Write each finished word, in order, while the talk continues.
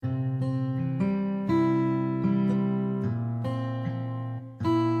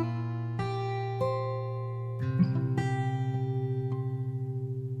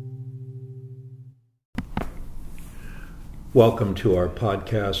Welcome to our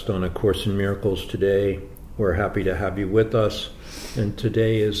podcast on A Course in Miracles today. We're happy to have you with us. And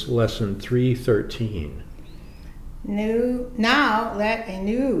today is lesson 313. Now let a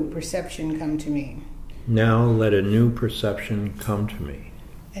new perception come to me. Now let a new perception come to me.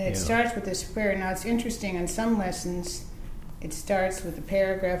 And it starts with this prayer. Now it's interesting, in some lessons it starts with a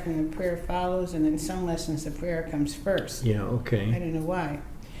paragraph and the prayer follows, and in some lessons the prayer comes first. Yeah, okay. I don't know why.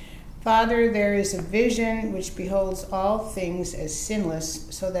 Father, there is a vision which beholds all things as sinless,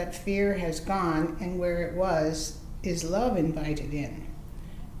 so that fear has gone, and where it was, is love invited in.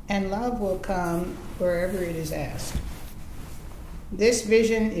 And love will come wherever it is asked. This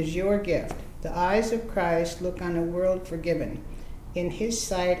vision is your gift. The eyes of Christ look on a world forgiven. In his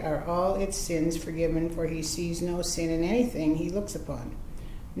sight are all its sins forgiven, for he sees no sin in anything he looks upon.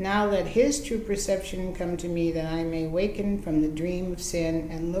 Now let his true perception come to me, that I may waken from the dream of sin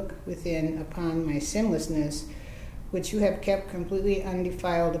and look within upon my sinlessness, which you have kept completely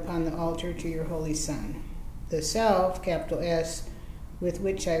undefiled upon the altar to your Holy Son, the self, capital S, with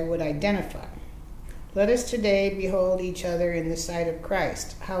which I would identify. Let us today behold each other in the sight of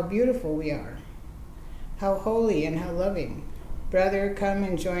Christ. How beautiful we are, how holy and how loving. Brother, come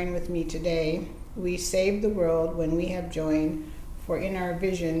and join with me today. We save the world when we have joined, for in our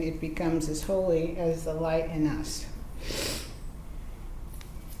vision it becomes as holy as the light in us.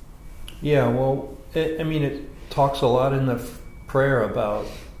 Yeah, well, it talks a lot in the prayer about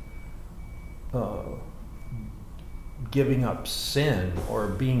giving up sin or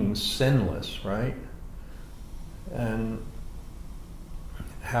being sinless, right? And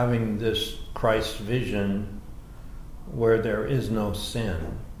having this Christ vision where there is no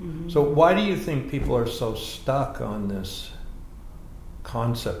sin. Mm-hmm. So why do you think people are so stuck on this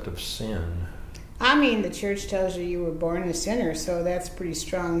concept of sin? The church tells you were born a sinner, so that's pretty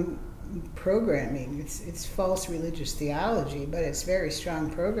strong programming. It's false religious theology, but it's very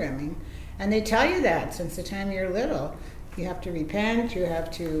strong programming. And they tell you that since the time you're little. You have to repent, you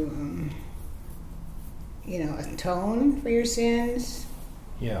have to atone for your sins.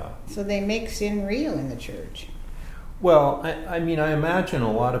 Yeah. So they make sin real in the church. Well, I imagine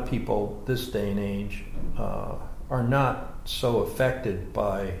a lot of people this day and age are not so affected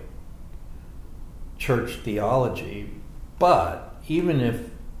by church theology, but even if,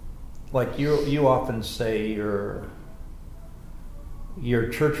 like you often say, your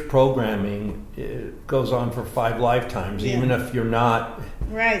church programming, it goes on for 5 lifetimes, even if you're not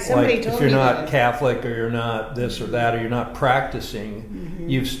right. Somebody told if you're me not that. Catholic, or you're not this or that, or you're not practicing. Mm-hmm.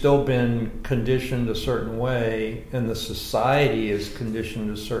 You've still been conditioned a certain way, and the society is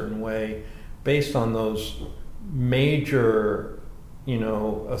conditioned a certain way based on those major,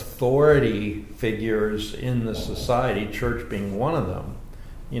 authority figures in the society, church being one of them,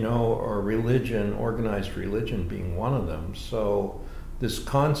 or religion, organized religion being one of them. So this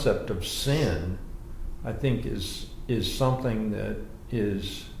concept of sin, I think, is something that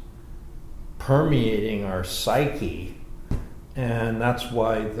is permeating our psyche, and that's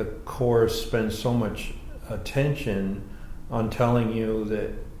why the Course spends so much attention on telling you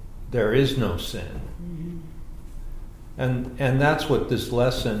that there is no sin. Mm-hmm. And that's what this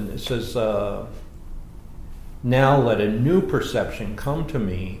lesson, it says, now let a new perception come to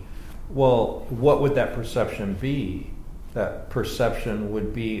me. Well, what would that perception be? That perception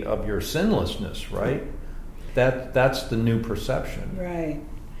would be of your sinlessness, right? That's the new perception. Right.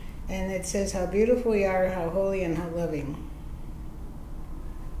 And it says how beautiful we are, how holy and how loving.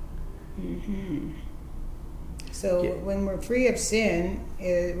 Mm-hmm. So when we're free of sin,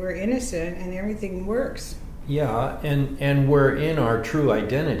 we're innocent and everything works. Yeah, and we're in our true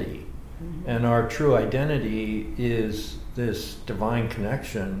identity. Mm-hmm. And our true identity is this divine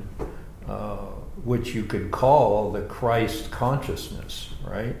connection, which you could call the Christ consciousness,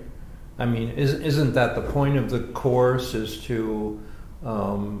 right? Isn't that the point of the Course, is to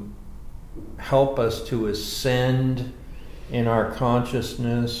help us to ascend in our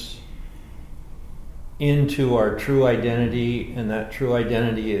consciousness into our true identity, and that true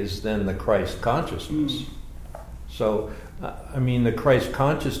identity is then the Christ consciousness. Mm. So, the Christ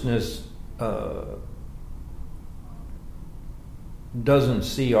consciousness doesn't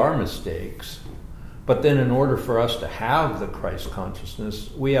see our mistakes, but then in order for us to have the Christ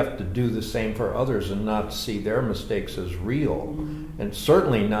consciousness, we have to do the same for others and not see their mistakes as real, and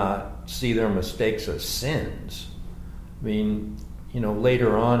certainly not see their mistakes as sins.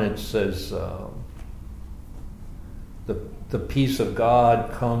 Later on it says, the peace of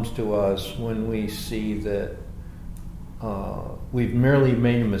God comes to us when we see that we've merely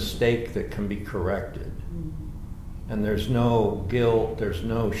made a mistake that can be corrected. And there's no guilt, there's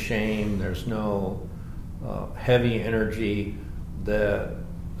no shame, there's no heavy energy. The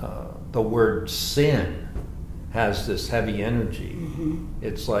word sin has this heavy energy. Mm-hmm.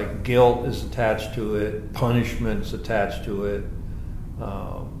 It's like guilt is attached to it, punishment's attached to it.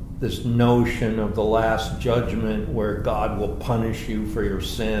 This notion of the last judgment where God will punish you for your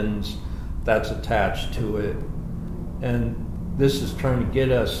sins, that's attached to it. And this is trying to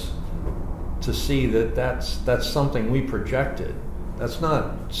get us to see that that's something we projected. That's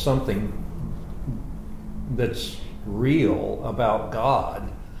not something that's real about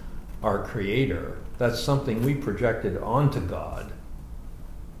God, our Creator. That's something we projected onto God.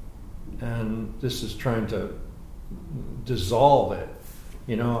 And this is trying to dissolve it.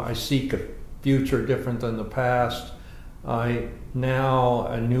 I seek a future different than the past. Now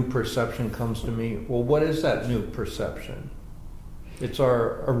a new perception comes to me. Well, what is that new perception? It's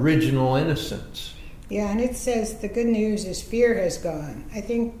our original innocence. Yeah, and it says the good news is fear has gone. I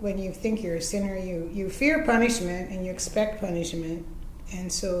think when you think you're a sinner, you fear punishment and you expect punishment,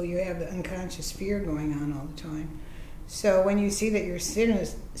 and so you have the unconscious fear going on all the time. So when you see that you're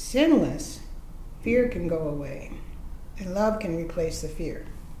sinless, fear can go away, and love can replace the fear.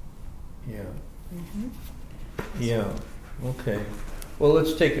 Yeah. Mm-hmm. Yeah. Okay. Well,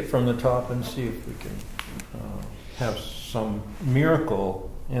 let's take it from the top and see if we can have some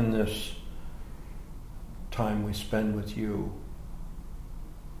miracle in this time we spend with you.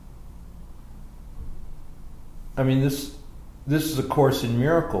 I mean, this is a course in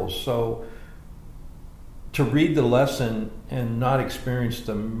miracles, so to read the lesson and not experience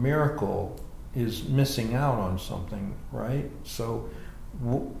the miracle is missing out on something, right? So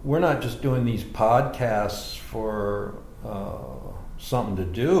we're not just doing these podcasts for something to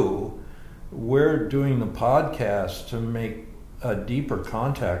do. We're doing the podcast to make a deeper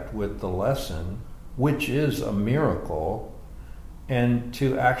contact with the lesson, which is a miracle, and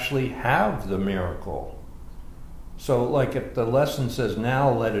to actually have the miracle. So like if the lesson says, now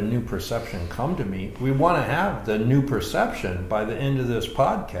let a new perception come to me, we want to have the new perception by the end of this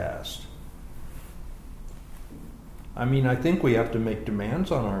podcast. I mean, I think we have to make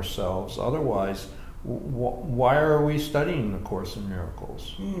demands on ourselves. Otherwise, why are we studying the Course in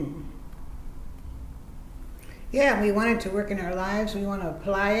Miracles? Yeah, we want it to work in our lives, we want to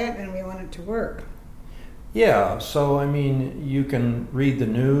apply it, and we want it to work. Yeah, so I mean, you can read the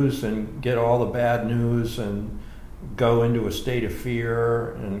news and get all the bad news and go into a state of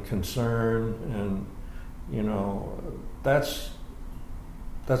fear and concern, and that's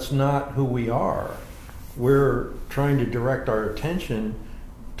not who we are. We're trying to direct our attention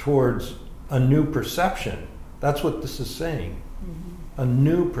towards a new perception. That's what this is saying. Mm-hmm. A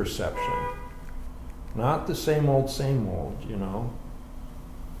new perception. Not the same old,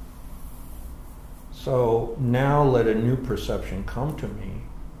 So now let a new perception come to me.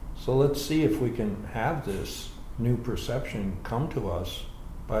 So let's see if we can have this new perception come to us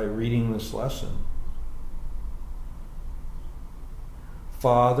by reading this lesson.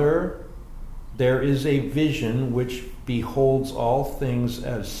 Father, there is a vision which beholds all things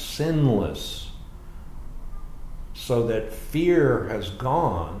as sinless, so that fear has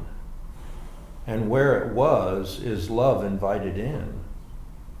gone, and where it was is love invited in.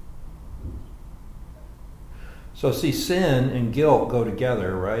 So see, sin and guilt go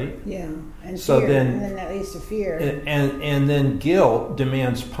together, right? Yeah, and so fear, then, and then that leads to fear. And then guilt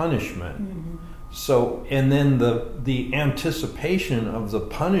demands punishment. Mm-hmm. So, and then the anticipation of the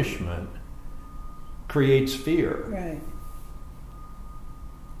punishment creates fear. Right.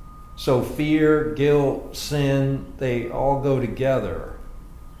 So fear, guilt, sin, they all go together.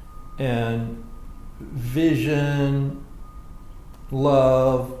 And vision,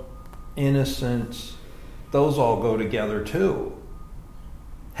 love, innocence, those all go together too.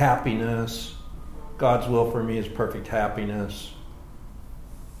 Happiness, God's will for me is perfect happiness.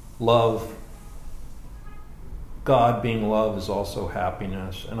 Love, God being love is also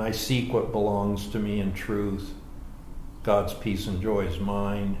happiness. And I seek what belongs to me in truth. God's peace and joy is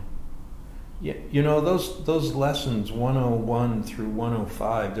mine. Those lessons 101 through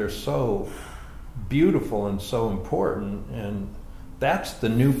 105, they're so beautiful and so important, and that's the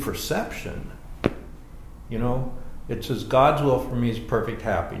new perception. It says God's will for me is perfect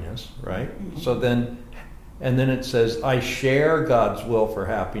happiness, right? Mm-hmm. So then it says I share God's will for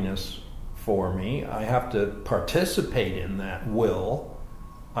happiness for me. I have to participate in that will.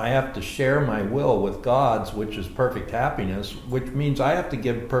 I have to share my will with God's, which is perfect happiness, which means I have to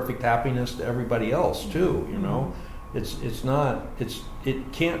give perfect happiness to everybody else too,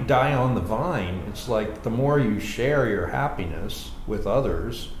 It can't die on the vine. It's like the more you share your happiness with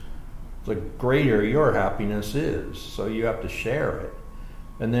others, the greater your happiness is. So you have to share it.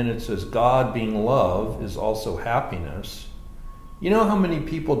 And then it says God being love is also happiness. You know how many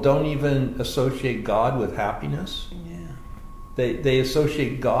people don't even associate God with happiness? Yeah. They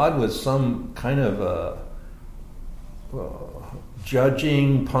associate God with some kind of a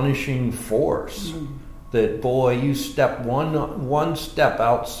judging, punishing force. That, boy, you step one step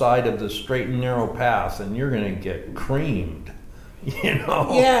outside of the straight and narrow path and you're going to get creamed. You know?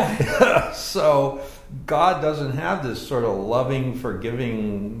 Yeah. So God doesn't have this sort of loving,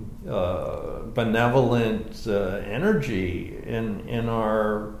 forgiving, benevolent energy in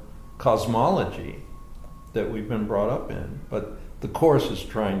our cosmology that we've been brought up in. But the Course is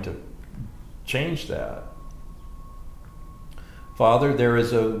trying to change that. Father, there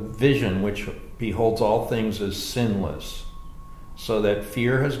is a vision which beholds all things as sinless, so that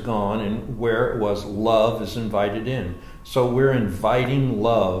fear has gone, and where it was, love is invited in. So we're inviting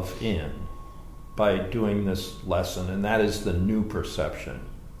love in by doing this lesson, and that is the new perception.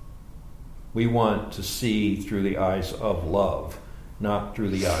 We want to see through the eyes of love, not through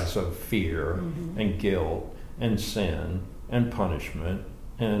the eyes of fear and guilt and sin and punishment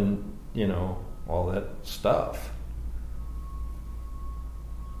and, all that stuff.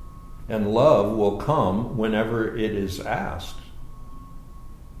 And love will come whenever it is asked.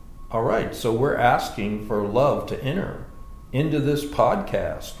 All right, so we're asking for love to enter into this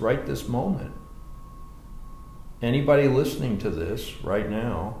podcast right this moment. Anybody listening to this right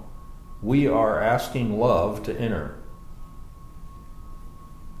now, we are asking love to enter.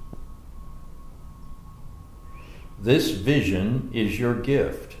 This vision is your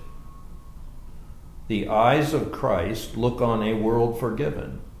gift. The eyes of Christ look on a world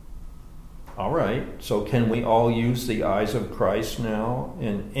forgiven. All right, so can we all use the eyes of Christ now?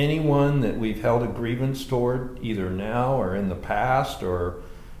 And anyone that we've held a grievance toward, either now or in the past or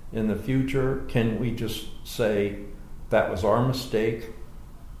in the future, can we just say, that was our mistake,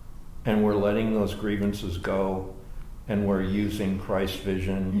 and we're letting those grievances go, and we're using Christ's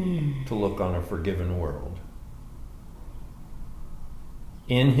vision to look on a forgiven world?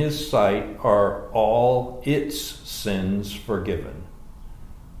 In His sight are all its sins forgiven.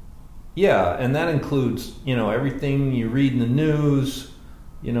 Yeah, and that includes, everything you read in the news,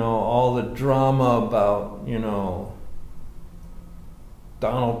 all the drama about,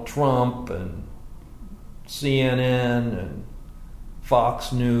 Donald Trump and CNN and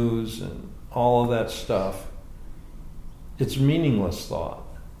Fox News and all of that stuff. It's meaningless thought,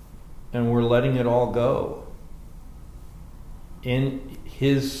 and we're letting it all go. In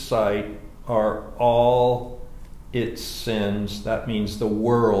His sight are all its sins, that means the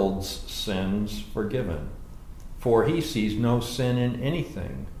world's sins, forgiven. For He sees no sin in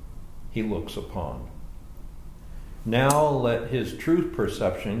anything He looks upon. Now let His truth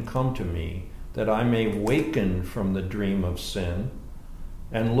perception come to me, that I may waken from the dream of sin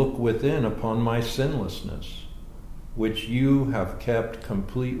and look within upon my sinlessness, which you have kept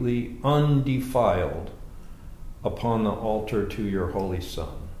completely undefiled upon the altar to your Holy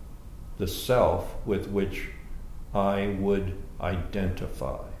Son, the self with which I would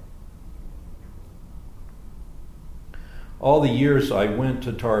identify. All the years I went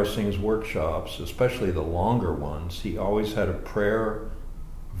to Tara Singh's workshops, especially the longer ones, he always had a prayer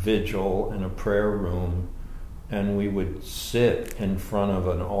vigil and a prayer room, and we would sit in front of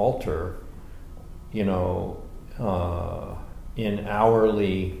an altar, in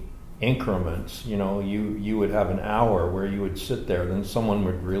hourly increments. You would have an hour where you would sit there, then someone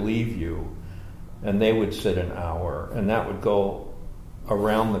would relieve you, and they would sit an hour, and that would go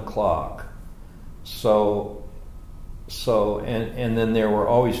around the clock. So then there were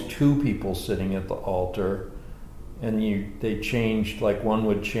always two people sitting at the altar, and they changed, like one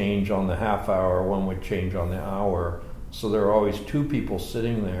would change on the half hour, one would change on the hour. So there were always two people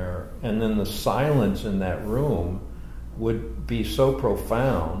sitting there, and then the silence in that room would be so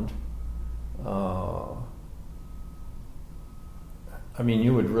profound.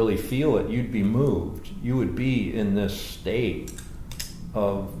 You would really feel it. You'd be moved. You would be in this state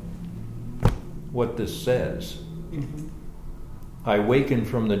of what this says. I waken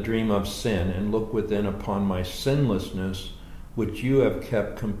from the dream of sin and look within upon my sinlessness, which you have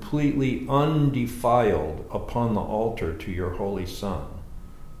kept completely undefiled upon the altar to your Holy Son,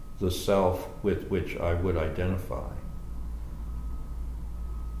 the self with which I would identify.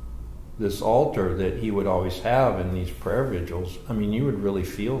 This altar that he would always have in these prayer vigils, you would really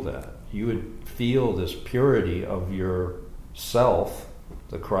feel that. You would feel this purity of your self,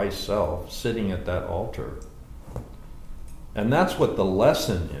 the Christ self, sitting at that altar. And that's what the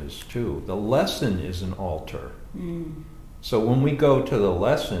lesson is, too. The lesson is an altar. So when we go to the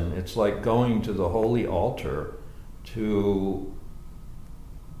lesson, it's like going to the holy altar to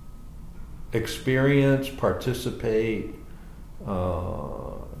experience, participate,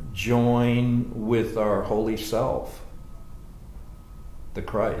 join with our holy self, the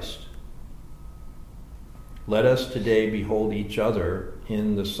Christ. Let us today behold each other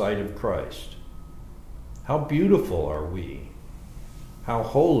in the sight of Christ. How beautiful are we? How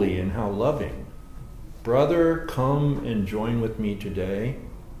holy and how loving. Brother, come and join with me today.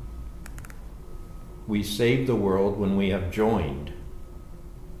 We save the world when we have joined.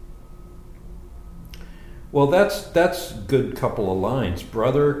 Well, that's a good couple of lines.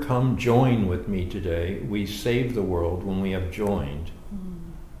 Brother, come join with me today. We save the world when we have joined.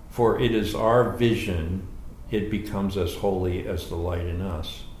 For it is our vision, it becomes as holy as the light in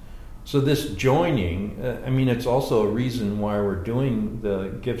us. So this joining, it's also a reason why we're doing the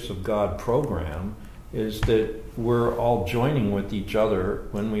Gifts of God program, is that we're all joining with each other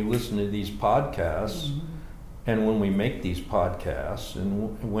when we listen to these podcasts, and when we make these podcasts,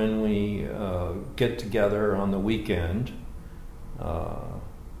 and when we get together on the weekend,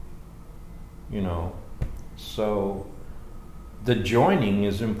 So the joining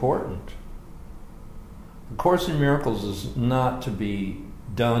is important. The Course in Miracles is not to be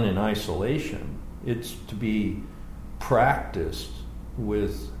done in isolation. It's to be practiced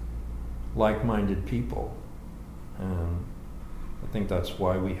with like-minded people. And I think that's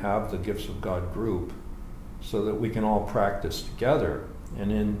why we have the Gifts of God group, so that we can all practice together.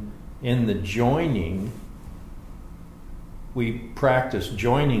 And in the joining, we practice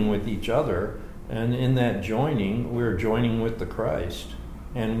joining with each other, and in that joining, we're joining with the Christ,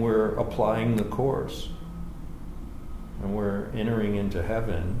 and we're applying the Course. And we're entering into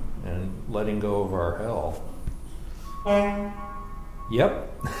heaven and letting go of our hell. Yep.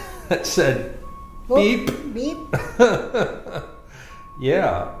 That said, beep. Beep.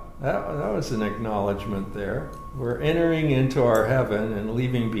 Yeah, that was an acknowledgement there. We're entering into our heaven and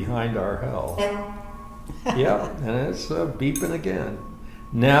leaving behind our hell. Yeah, and it's beeping again.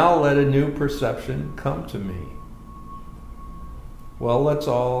 Now let a new perception come to me. Well, let's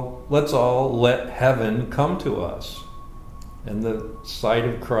all let heaven come to us. And the sight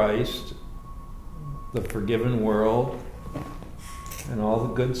of Christ, the forgiven world, and all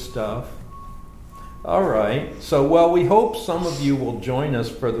the good stuff. All right. So, we hope some of you will join us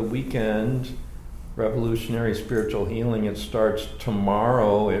for the weekend Revolutionary Spiritual Healing. It starts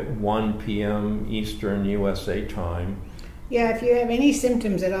tomorrow at 1 p.m. Eastern USA time. Yeah, if you have any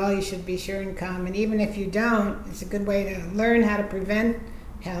symptoms at all, you should be sure and come. And even if you don't, it's a good way to learn how to prevent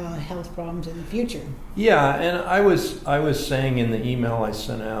health problems in the future. Yeah, and I was saying in the email I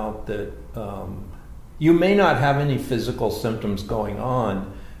sent out that you may not have any physical symptoms going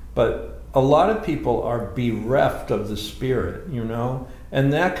on, but a lot of people are bereft of the Spirit,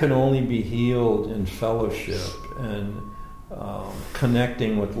 and that can only be healed in fellowship and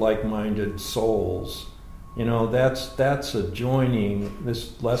connecting with like-minded souls. That's a joining.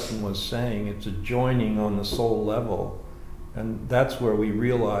 This lesson was saying it's a joining on the soul level. And that's where we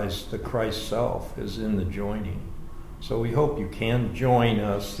realize the Christ self is in the joining. So we hope you can join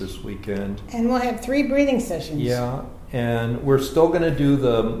us this weekend. And we'll have 3 breathing sessions. Yeah, and we're still going to do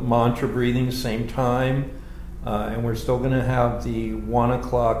the mantra breathing same time. And we're still going to have the 1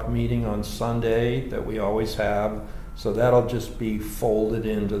 o'clock meeting on Sunday that we always have. So that'll just be folded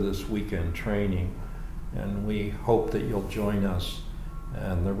into this weekend training. And we hope that you'll join us.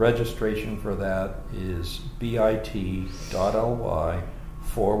 And the registration for that is bit.ly/,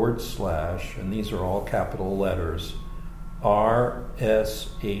 and these are all capital letters, RSH-USA.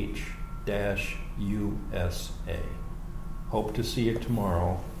 Hope to see you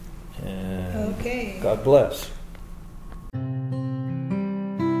tomorrow. And okay. God bless.